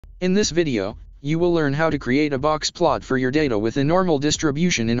In this video, you will learn how to create a box plot for your data with a normal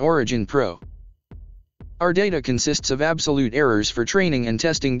distribution in Origin Pro. Our data consists of absolute errors for training and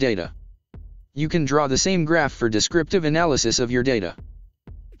testing data. You can draw the same graph for descriptive analysis of your data.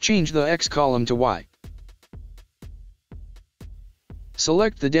 Change the X column to Y.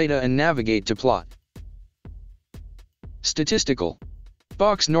 Select the data and navigate to Plot. Statistical.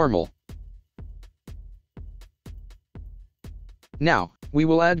 Box Normal. Now, we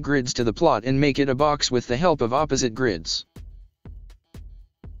will add grids to the plot and make it a box with the help of opposite grids.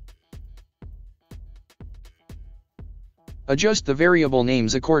 Adjust the variable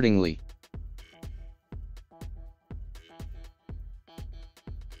names accordingly.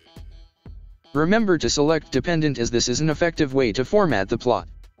 Remember to select dependent, as this is an effective way to format the plot.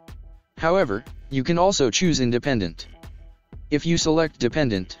 However, you can also choose independent. If you select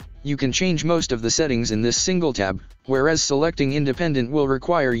dependent, you can change most of the settings in this single tab, whereas selecting independent will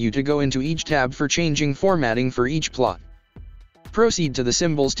require you to go into each tab for changing formatting for each plot. Proceed to the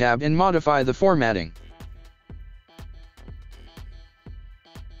Symbols tab and modify the formatting.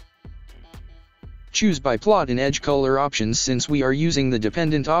 Choose by plot in Edge Color options since we are using the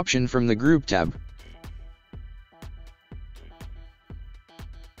dependent option from the Group tab.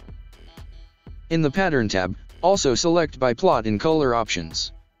 In the Pattern tab, also select by plot in Color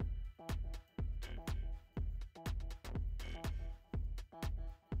options.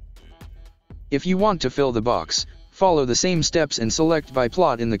 If you want to fill the box, follow the same steps and select by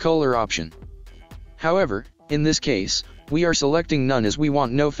plot in the Color option. However, in this case, we are selecting none as we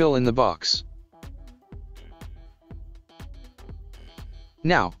want no fill in the box.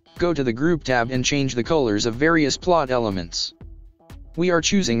 Now, go to the Group tab and change the colors of various plot elements. We are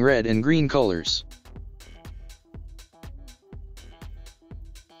choosing red and green colors.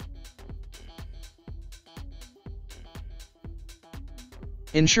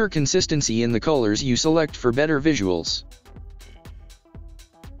 Ensure consistency in the colors you select for better visuals.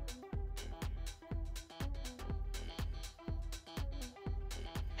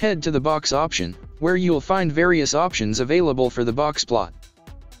 Head to the Box option, where you'll find various options available for the box plot.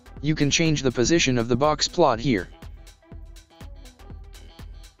 You can change the position of the box plot here.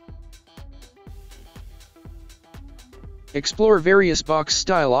 Explore various box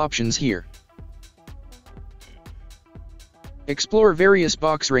style options here. Explore various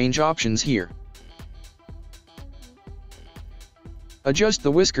box range options here. Adjust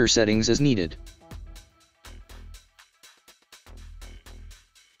the whisker settings as needed.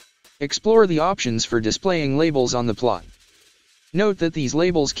 Explore the options for displaying labels on the plot. Note that these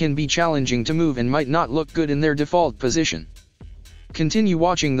labels can be challenging to move and might not look good in their default position. Continue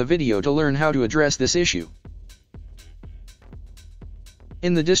watching the video to learn how to address this issue.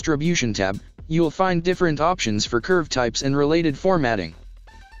 In the Distribution tab, you'll find different options for curve types and related formatting.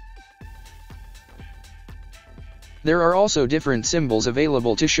 There are also different symbols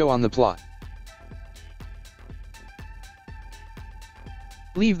available to show on the plot.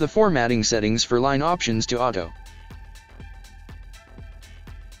 Leave the formatting settings for line options to auto.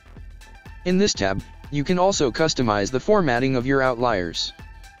 In this tab, you can also customize the formatting of your outliers.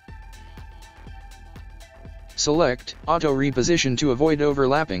 Select Auto Reposition to avoid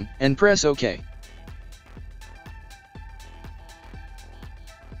overlapping, and press OK.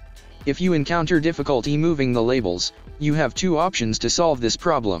 If you encounter difficulty moving the labels, you have two options to solve this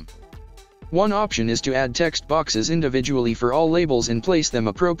problem. One option is to add text boxes individually for all labels and place them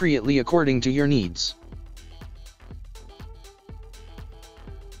appropriately according to your needs.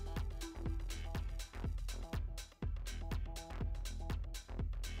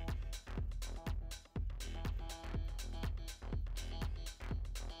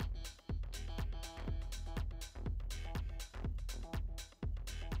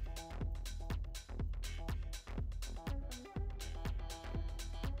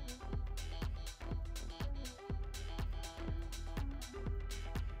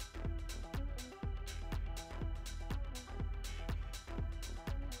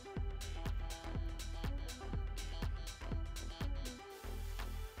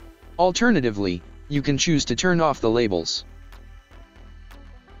 Alternatively, you can choose to turn off the labels.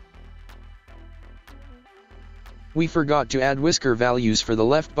 We forgot to add whisker values for the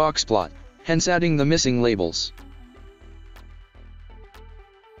left box plot, hence adding the missing labels.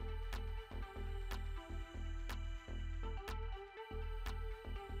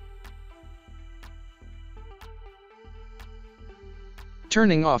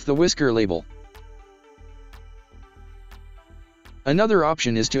 Turning off the whisker label. Another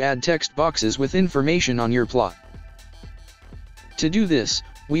option is to add text boxes with information on your plot. To do this,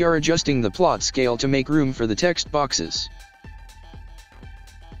 we are adjusting the plot scale to make room for the text boxes.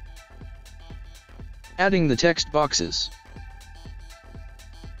 Adding the text boxes.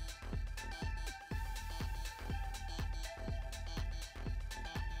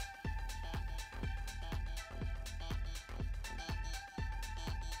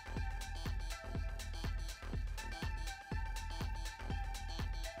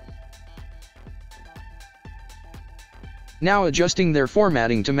 Now adjusting their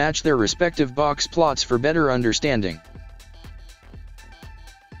formatting to match their respective box plots for better understanding.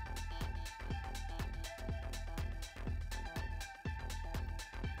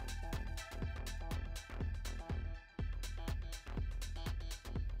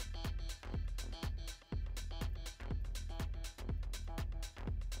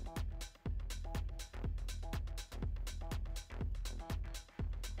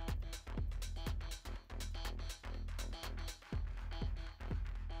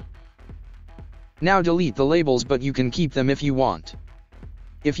 Now delete the labels, but you can keep them if you want.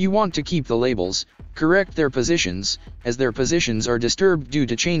 If you want to keep the labels, correct their positions, as their positions are disturbed due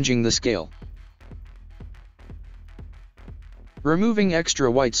to changing the scale. Removing extra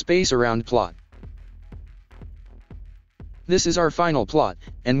white space around plot. This is our final plot,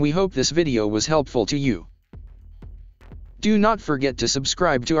 and we hope this video was helpful to you. Do not forget to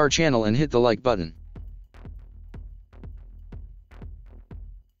subscribe to our channel and hit the like button.